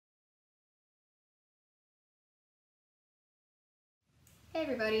Hey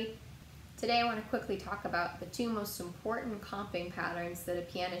everybody! Today I want to quickly talk about the two most important comping patterns that a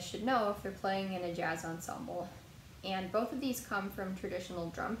pianist should know if they're playing in a jazz ensemble. And both of these come from traditional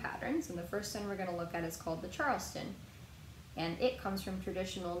drum patterns, and the first one we're going to look at is called the Charleston. And it comes from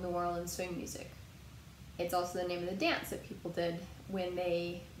traditional New Orleans swing music. It's also the name of the dance that people did when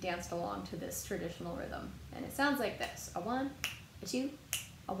they danced along to this traditional rhythm. And it sounds like this: a one, a two,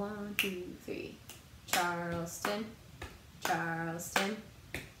 a one, two, three. Charleston, Charleston,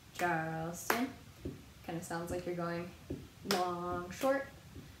 Charleston. Kind of sounds like you're going long, short,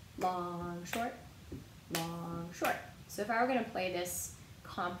 long, short, long, short. So if I were going to play this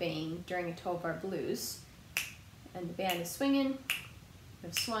comping during a 12-bar blues, and the band is swinging, we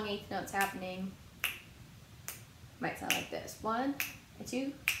have swung eighth notes happening, might sound like this: one, a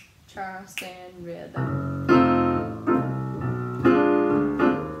two, Charleston rhythm.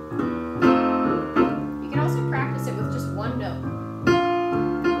 You can also practice it with just one note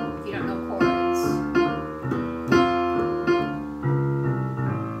if you don't know chords.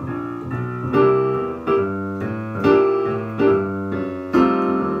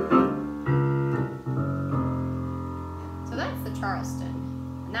 So that's the Charleston,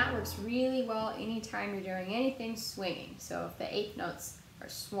 and that works really well anytime you're doing anything swinging, so if the eighth notes are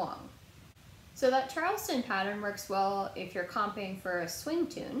swung. So that Charleston pattern works well if you're comping for a swing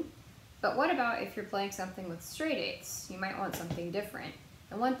tune, but what about if you're playing something with straight eighths? You might want something different.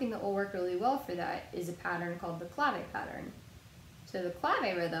 And one thing that will work really well for that is a pattern called the clave pattern. So the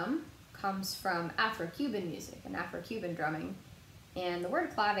clave rhythm comes from Afro-Cuban music and Afro-Cuban drumming. And the word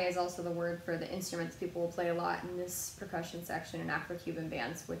clave is also the word for the instruments people will play a lot in this percussion section in Afro-Cuban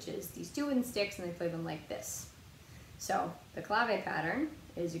bands, which is these two wooden sticks, and they play them like this. So the clave pattern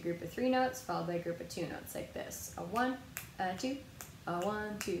is a group of three notes followed by a group of two notes like this: a one, a two, a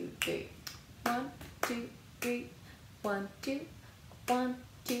one, two, three. 1, 2, 3, 1, 2, 1,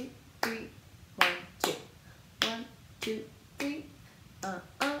 2, 3, 1, 2, 1, 2, 3,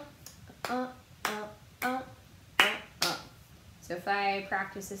 So if I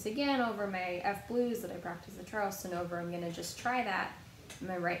practice this again over my F blues that I practice the Charleston over, I'm going to just try that in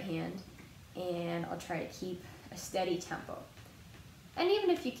my right hand, and I'll try to keep a steady tempo. And even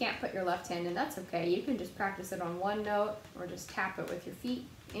if you can't put your left hand in, that's okay. You can just practice it on one note or just tap it with your feet.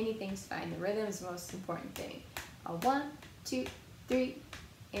 Anything's fine. The rhythm is the most important thing. A 1, 2, 3,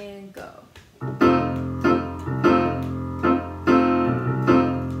 and go.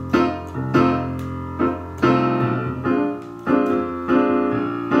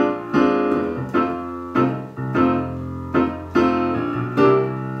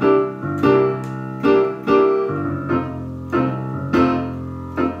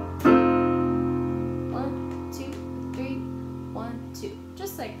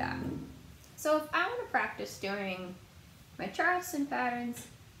 Just like that. So if I want to practice doing my Charleston patterns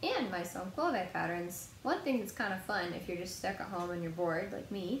and my son clave patterns, one thing that's kind of fun if you're just stuck at home and you're bored like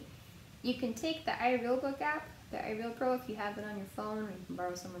me, you can take the iRealBook app, the iReal Pro if you have it on your phone, or you can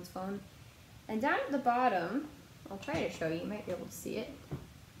borrow someone's phone, and down at the bottom, I'll try to show you, you might be able to see it,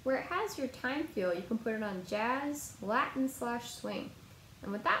 where it has your time feel, you can put it on jazz, Latin/swing.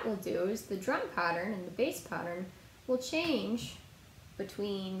 And what that will do is the drum pattern and the bass pattern will change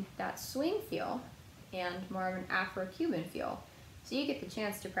between that swing feel and more of an Afro-Cuban feel. So you get the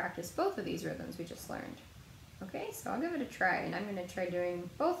chance to practice both of these rhythms we just learned. Okay, so I'll give it a try, and I'm going to try doing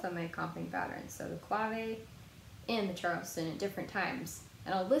both of my comping patterns, so the clave and the Charleston at different times.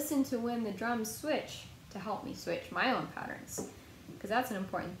 And I'll listen to when the drums switch to help me switch my own patterns, because that's an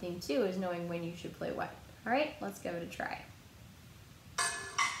important thing too, is knowing when you should play what. Alright, let's give it a try.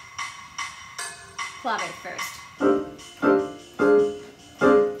 Clave first.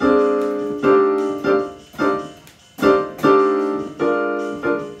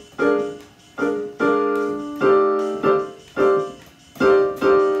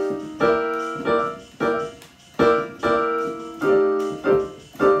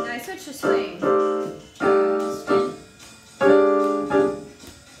 Swing. Charleston.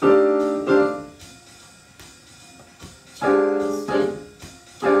 Charleston.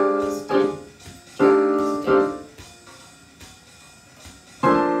 Charleston. Charleston.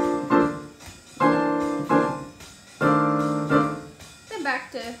 Then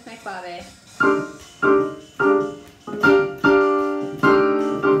back to my clave.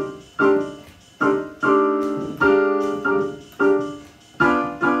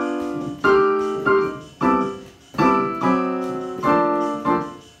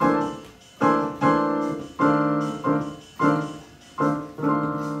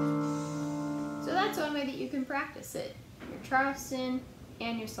 Practice it, your Charleston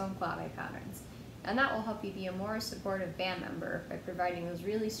and your son clave patterns. And that will help you be a more supportive band member by providing those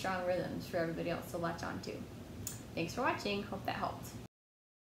really strong rhythms for everybody else to latch onto. Thanks for watching. Hope that helped.